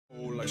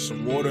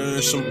Some water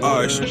and some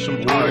ice. I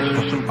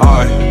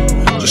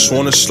just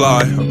wanna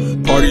slide.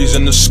 Parties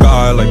in the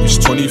sky like it's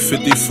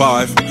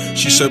 2055.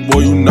 She said,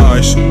 boy, you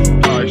nice.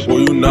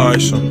 Boy, you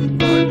nice.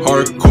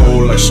 Heart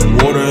cold like some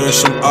water and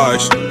some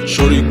ice.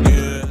 Shorty get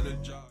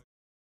energized.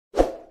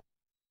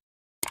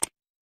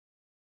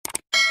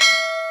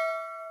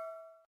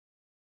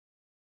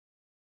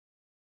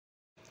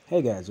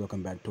 Hey guys,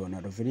 welcome back to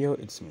another video.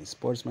 It's me,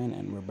 Sportsman,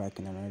 and we're back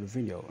in another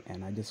video.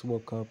 And I just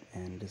woke up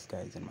and this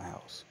guy's in my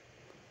house.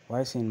 Why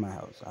is he in my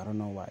house? I don't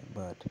know why,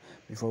 but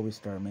before we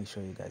start, make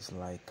sure you guys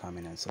like,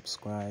 comment, and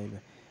subscribe,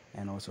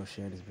 and also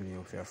share this video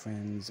with your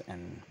friends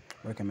and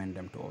recommend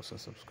them to also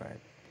subscribe.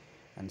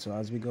 And so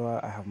as we go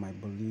out, I have my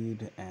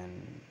Bolide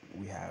and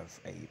we have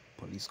a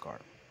police car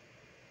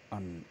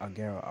on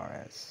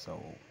Agera RS.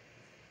 So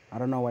I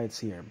don't know why it's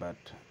here, but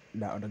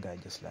that other guy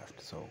just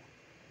left. So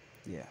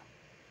yeah.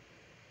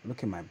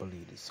 Look at my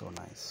Bolide, it's so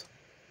nice.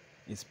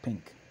 It's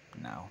pink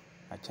now.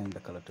 I changed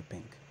the color to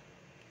pink.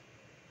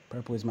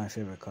 Purple is my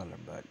favorite color,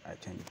 but I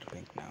changed it to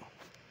pink now.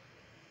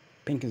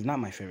 Pink is not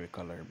my favorite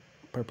color.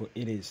 Purple,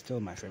 it is still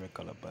my favorite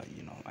color, but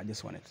you know, I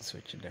just wanted to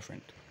switch it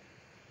different.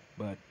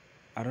 But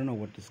I don't know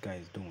what this guy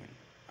is doing.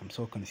 I'm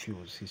so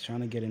confused. He's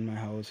trying to get in my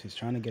house. He's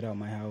trying to get out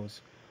my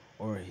house.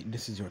 Or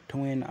this is your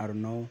twin, I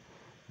don't know.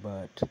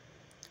 But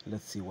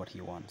let's see what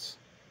he wants.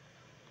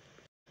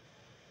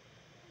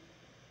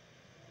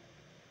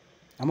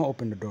 I'm gonna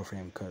open the door for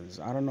him because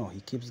I don't know, he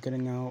keeps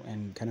getting out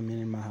and kind of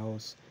in my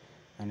house,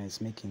 and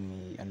it's making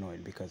me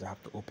annoyed because I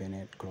have to open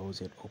it,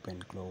 close it,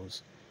 open,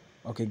 close.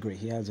 Okay, great,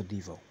 he has a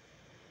Devo,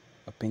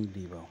 a pink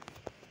Devo.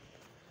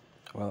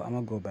 Well, I'm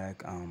gonna go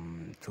back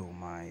to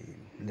my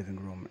living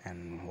room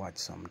and watch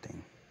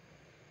something.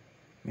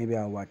 Maybe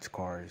I'll watch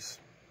Cars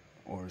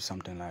or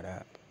something like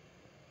that.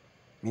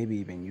 Maybe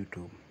even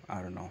YouTube,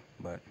 I don't know,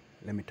 but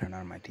let me turn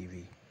on my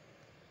TV.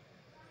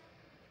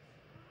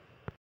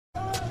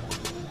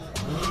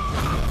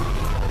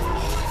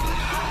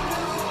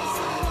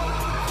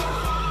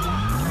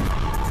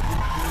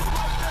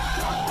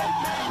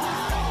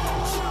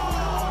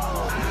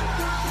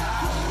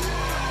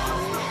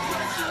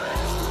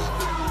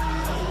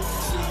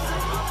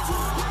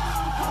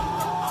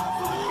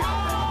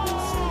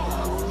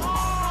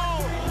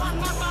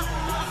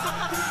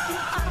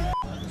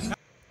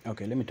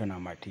 Okay, let me turn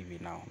on my TV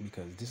now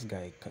because this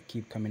guy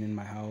keep coming in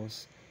my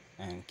house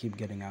and keep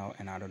getting out,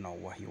 and I don't know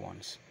what he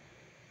wants.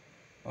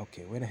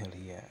 Okay, where the hell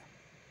he at?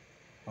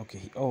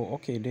 Okay,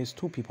 okay, there's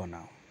two people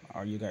now.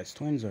 Are you guys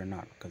twins or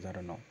not? Because I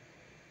don't know.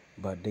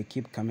 But they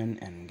keep coming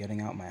and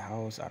getting out my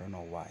house. I don't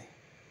know why.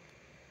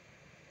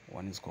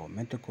 One is called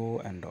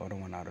Mentico and the other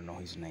one, I don't know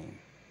his name.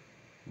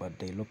 But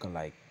they look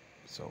alike,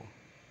 so...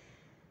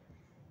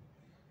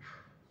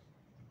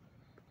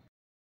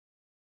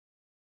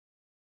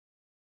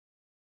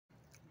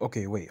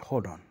 Okay, wait,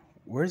 hold on.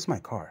 Where's my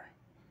car?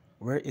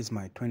 Where is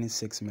my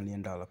 $26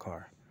 million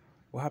car?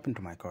 What happened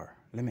to my car?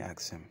 Let me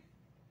ask him.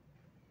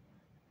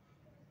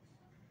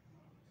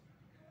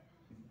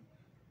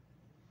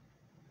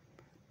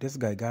 This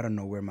guy gotta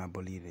know where my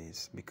Bolide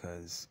is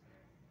because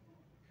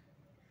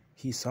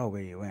he saw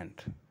where he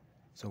went.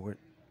 So we're...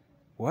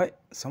 What?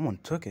 Someone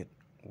took it?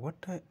 What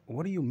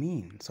do you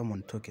mean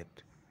someone took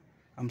it?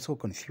 I'm so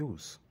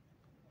confused.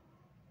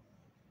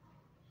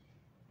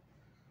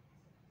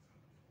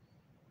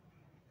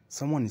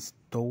 Someone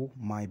stole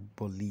my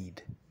Bolide.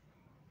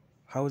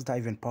 How is that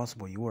even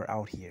possible? You were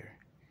out here.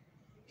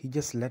 He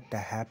just let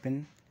that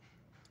happen?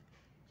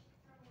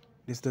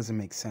 This doesn't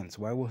make sense.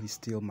 Why will he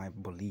steal my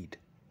Bolide?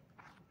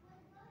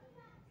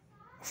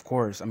 Of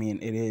course, I mean,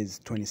 it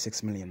is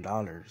 $26 million.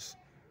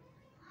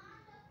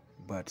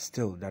 But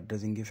still, that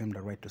doesn't give him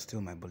the right to steal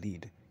my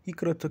Bolide. He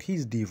could have took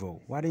his Devo.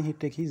 Why didn't he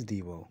take his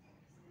Devo?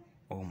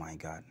 Oh my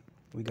God.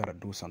 We gotta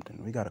do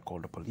something. We gotta call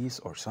the police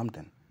or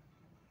something.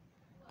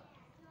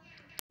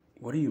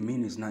 What do you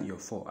mean it's not your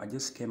fault? I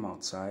just came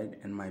outside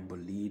and my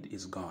Bolide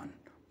is gone.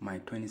 My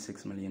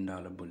 $26 million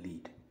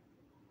Bolide.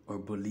 Or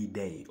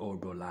Bolide or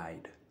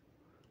Bolide.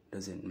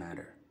 Doesn't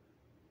matter.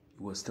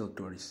 It was still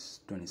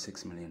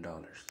 $26 million.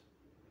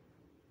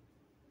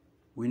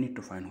 We need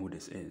to find who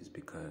this is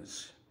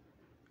because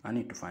I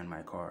need to find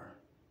my car.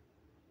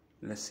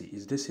 Let's see,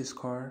 is this his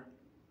car?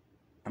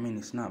 I mean,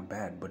 it's not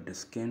bad, but the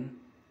skin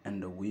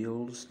and the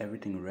wheels,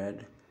 everything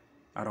red,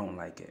 I don't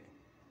like it.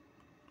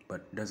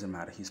 But doesn't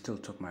matter, he still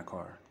took my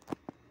car.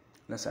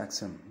 Let's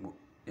ask him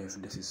if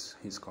this is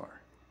his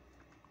car.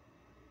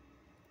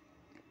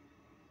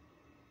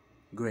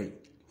 Great,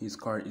 his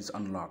car is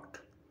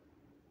unlocked.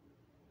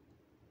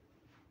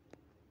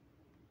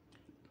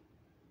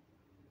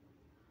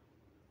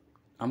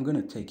 I'm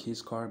gonna take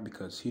his car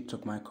because he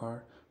took my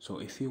car. So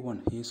if he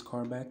wants his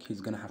car back,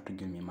 he's gonna have to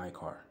give me my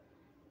car.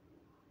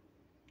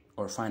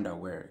 Or find out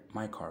where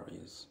my car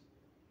is.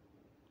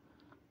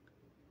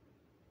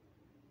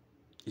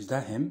 Is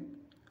that him?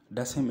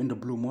 That's him in the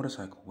blue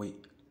motorcycle.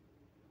 Wait,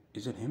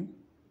 is it him?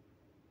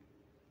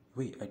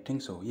 Wait, I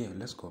think so. Yeah,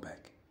 let's go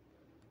back.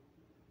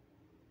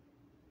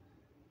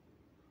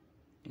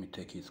 Let me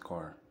take his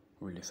car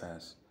really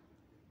fast.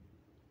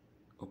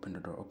 Open the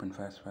door. Open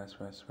fast, fast,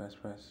 fast, fast,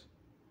 fast.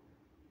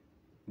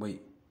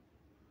 Wait.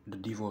 The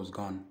Devo is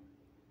gone.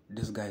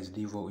 This guy's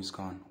Devo is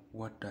gone.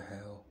 What the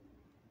hell?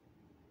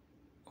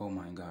 Oh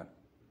my god.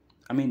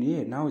 I mean,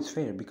 yeah, now it's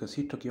fair because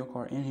he took your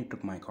car and he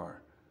took my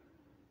car.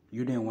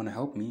 You didn't want to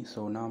help me,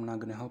 so now I'm not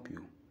going to help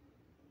you.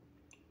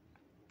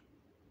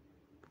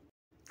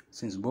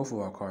 Since both of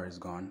our cars is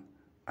gone,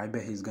 I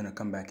bet he's going to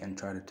come back and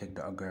try to take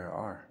the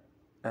Agera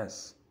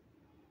RS.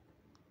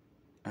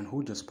 And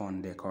who just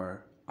spawned their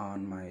car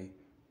on my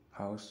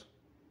house?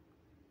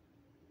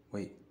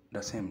 Wait,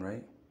 that's him,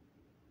 right?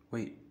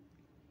 Wait,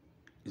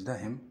 is that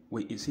him?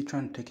 Wait, is he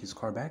trying to take his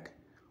car back?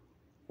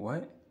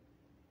 What?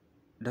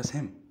 That's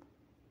him.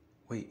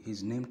 Wait,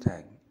 his name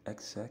tag,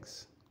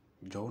 XX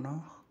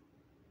Jonah?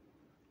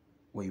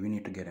 Wait, we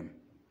need to get him.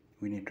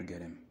 We need to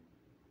get him.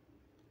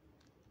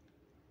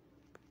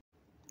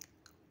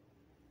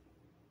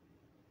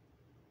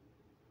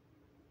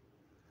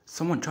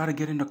 Someone try to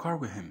get in the car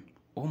with him.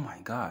 Oh my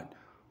god.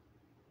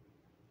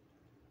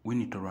 We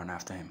need to run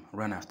after him.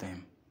 Run after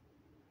him.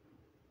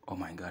 Oh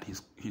my god,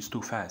 he's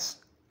too fast.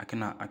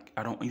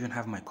 I don't even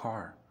have my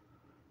car.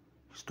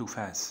 He's too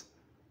fast.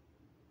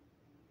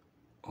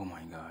 Oh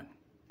my god.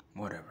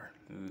 Whatever.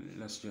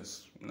 Let's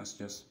just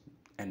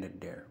end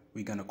it there.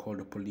 We're gonna call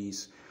the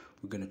police.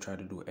 We're gonna try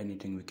to do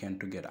anything we can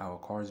to get our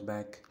cars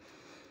back.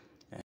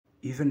 And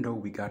even though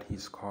we got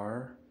his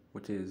car,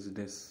 which is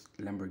this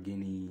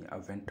Lamborghini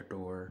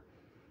Aventador,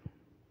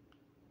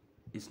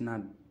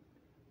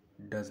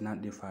 does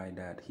not defy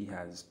that he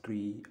has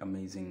 3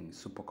 amazing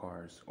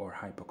supercars or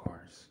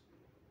hypercars.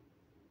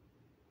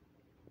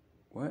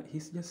 What?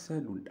 He's just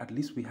said at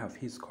least we have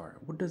his car.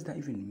 What does that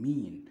even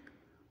mean?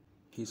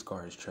 His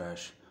car is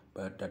trash,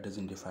 but that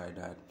doesn't defy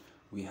that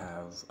we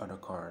have other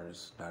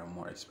cars that are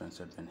more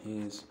expensive than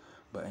his.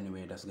 But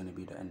anyway, that's gonna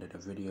be the end of the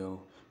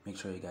video. Make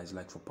sure you guys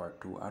like for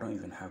part 2. I don't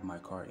even have my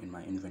car in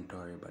my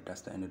inventory, but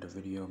that's the end of the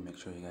video. Make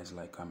sure you guys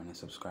like, comment, and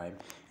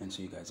subscribe, and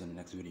see you guys in the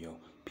next video.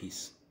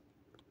 Peace.